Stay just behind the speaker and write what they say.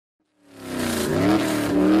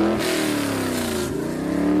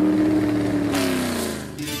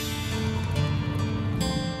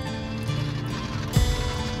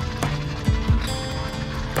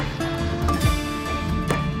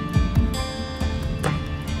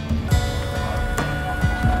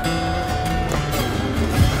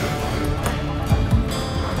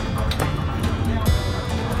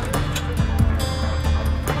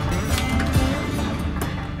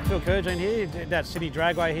Virgin here, at Sydney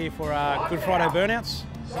Dragway here for Good Friday burnouts.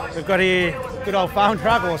 We've got here good old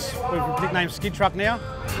Farmtruck, or we've nicknamed SKIDTRUCK now.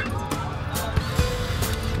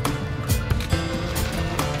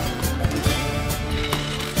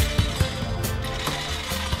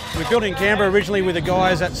 We built in Canberra originally with the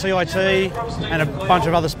guys at CIT and a bunch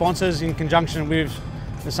of other sponsors in conjunction with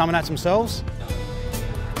the burnouts themselves.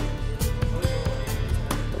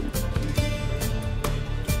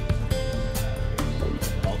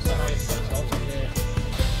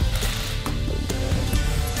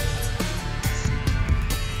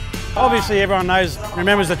 Obviously, everyone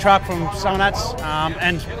remembers the truck from burnouts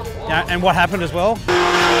and what happened as well.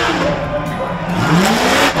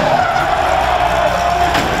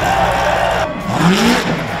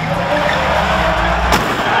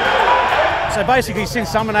 So basically, since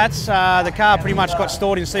burnouts, the car pretty much got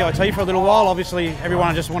stored in CIT for a little while. Obviously,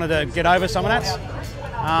 everyone just wanted to get over burnouts.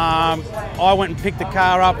 I went and picked the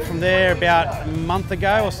car up from there about a month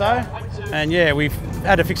ago or so, and yeah, we've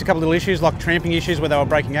had to fix a couple of little issues like tramping issues where they were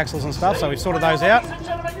breaking axles and stuff, so we've sorted those out.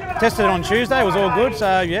 Tested it on Tuesday, it was all good,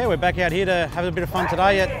 so yeah, we're back out here to have a bit of fun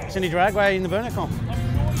today at Sydney Dragway in the burnout comp.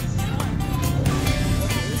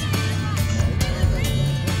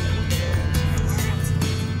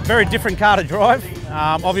 Very different car to drive.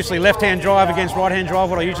 Obviously left-hand drive against right-hand drive,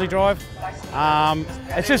 what I usually drive.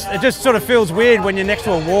 It just sort of feels weird when you're next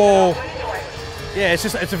to a wall. Yeah, it's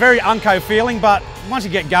a very unco feeling, but once you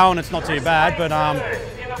get going, it's not too bad. But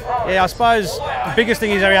yeah, I suppose the biggest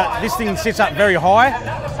thing is this thing sits up very high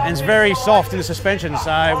and it's very soft in the suspension,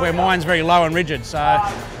 so where mine's very low and rigid. So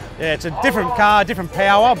yeah, it's a different car, different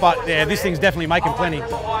power, but yeah, this thing's definitely making plenty.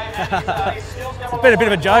 It's been a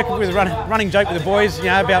bit of a joke, running joke with the boys, you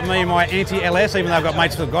know, about me and my anti-LS, even though I've got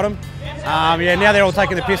mates who've got them. Yeah, now they're all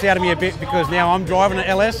taking the piss out of me a bit because now I'm driving an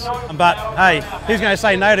LS, but hey, who's going to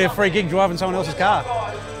say no to a free gig driving someone else's car?